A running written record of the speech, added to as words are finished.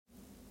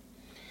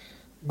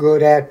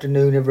Good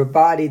afternoon,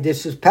 everybody.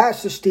 This is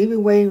Pastor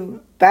Stephen Wayne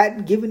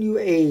Batten giving you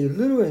a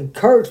little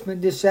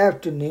encouragement this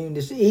afternoon,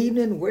 this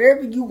evening,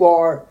 wherever you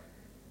are.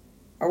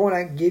 I want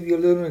to give you a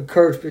little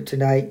encouragement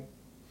tonight.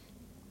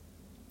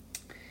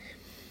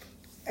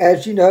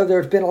 As you know,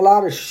 there's been a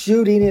lot of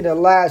shooting in the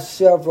last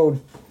several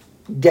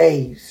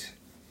days.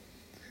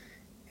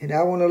 And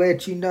I want to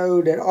let you know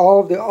that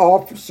all the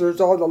law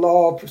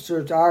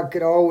officers, I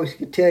could always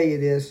tell you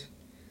this,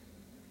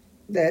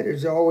 that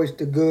there's always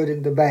the good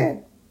and the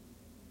bad.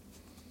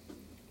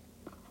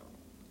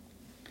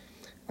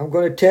 I'm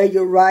going to tell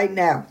you right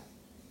now,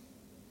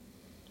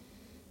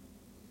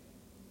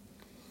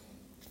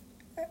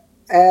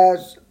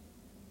 as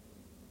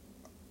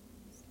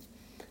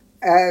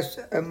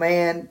a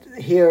man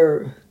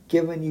here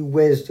giving you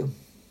wisdom,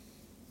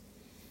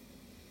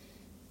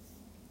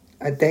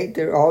 I think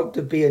there ought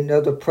to be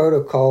another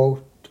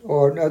protocol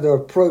or another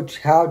approach.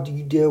 How do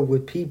you deal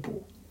with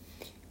people?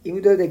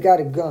 Even though they got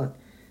a gun,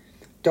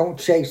 don't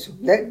chase them.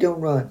 Let them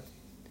run.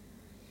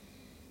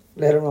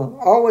 Let them run.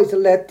 Always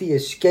let the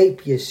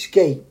escape.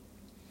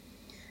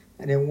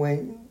 And then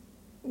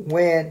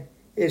when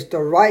it's the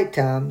right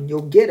time,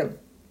 you'll get them.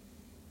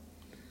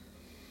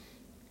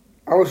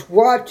 I was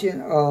watching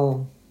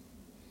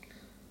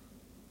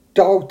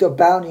Dog the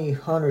Bounty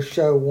Hunter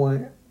show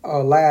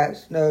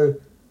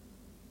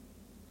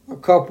a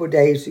couple of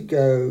days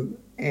ago,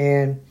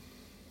 and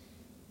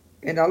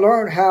I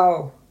learned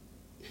how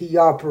he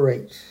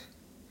operates.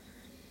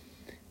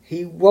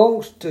 He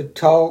wants to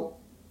talk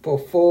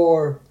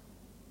before.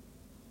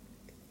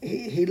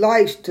 He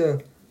likes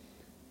to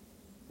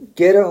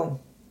get them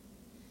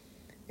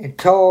and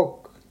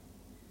talk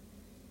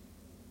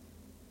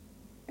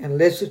and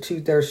listen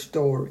to their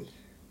story.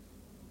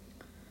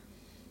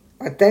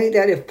 I think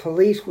that if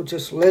police would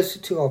just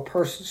listen to a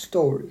person's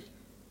story,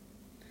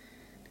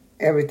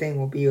 everything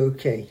will be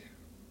okay.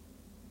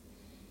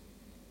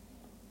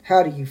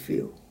 How do you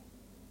feel?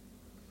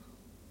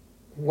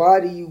 Why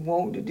do you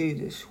want to do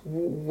this?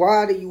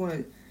 Why do you want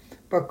to?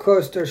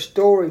 Because their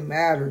story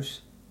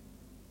matters.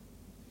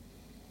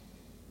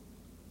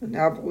 And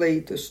I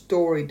believe the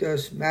story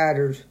does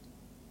matter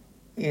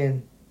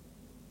in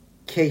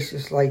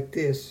cases like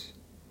this.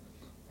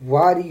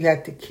 Why do you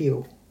have to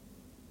kill?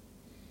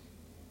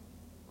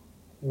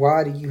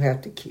 Why do you have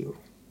to kill?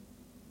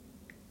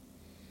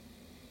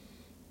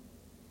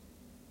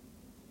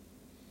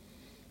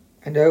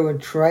 I know in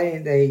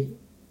training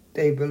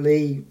they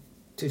believe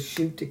to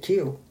shoot to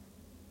kill.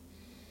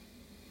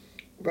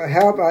 But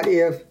how about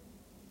if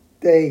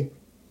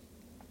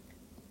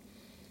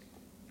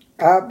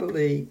I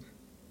believe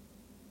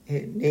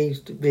it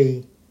needs to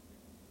be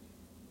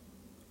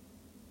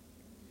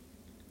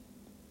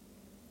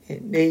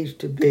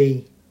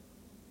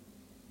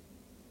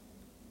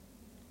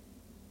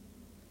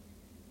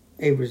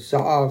a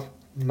resolved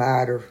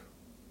matter.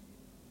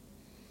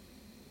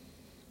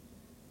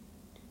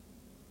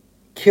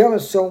 Killing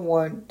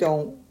someone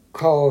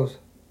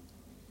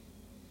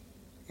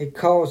it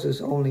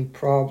causes only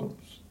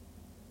problems.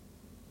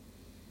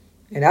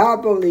 And I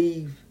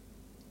believe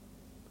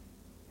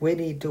we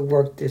need to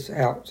work this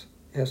out.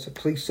 As the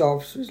police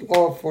officers,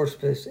 law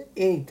enforcement,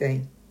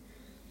 anything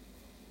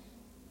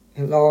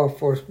in law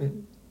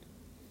enforcement,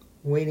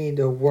 we need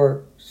to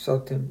work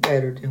something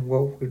better than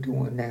what we're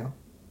doing now.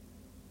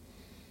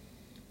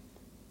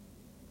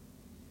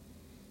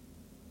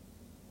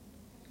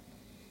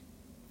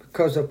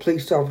 Because a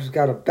police officer's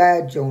got a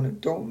badge on it,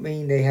 don't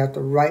mean they have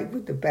to write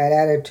with the bad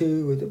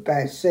attitude, with the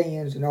bad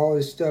sayings and all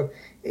this stuff.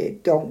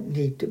 It don't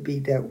need to be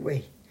that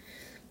way.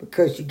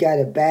 Because you got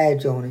a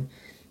badge on it,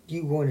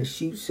 you want to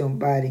shoot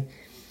somebody.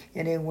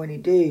 And then when you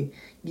do,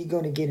 you're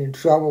going to get in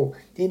trouble.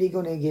 Then you're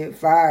going to get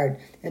fired.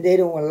 And they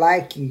don't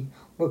like you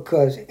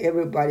because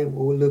everybody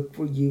will look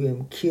for you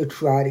and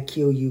try to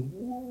kill you.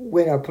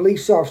 When a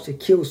police officer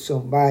kills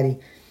somebody,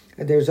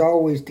 there's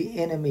always the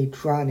enemy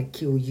trying to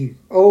kill you.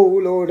 Oh,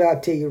 Lord, I'll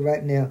tell you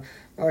right now.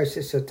 I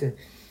said something.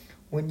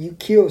 When you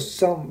kill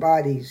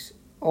somebody's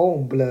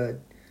own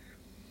blood,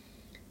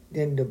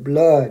 then the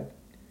blood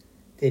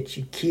that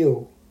you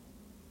kill,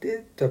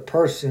 the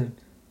person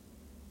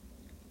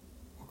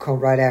come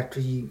right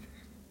after you.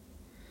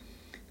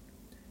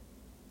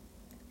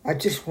 I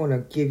just want to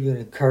give you an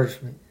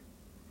encouragement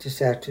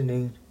this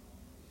afternoon.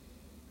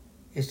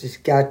 It's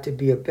just got to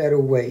be a better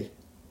way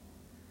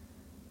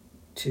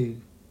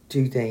to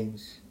do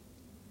things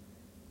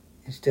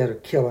instead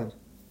of killing.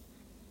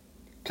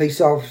 Police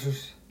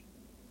officers,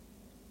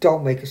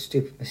 don't make a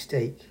stupid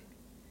mistake.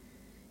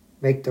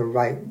 Make the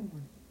right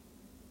one.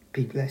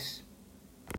 Be blessed.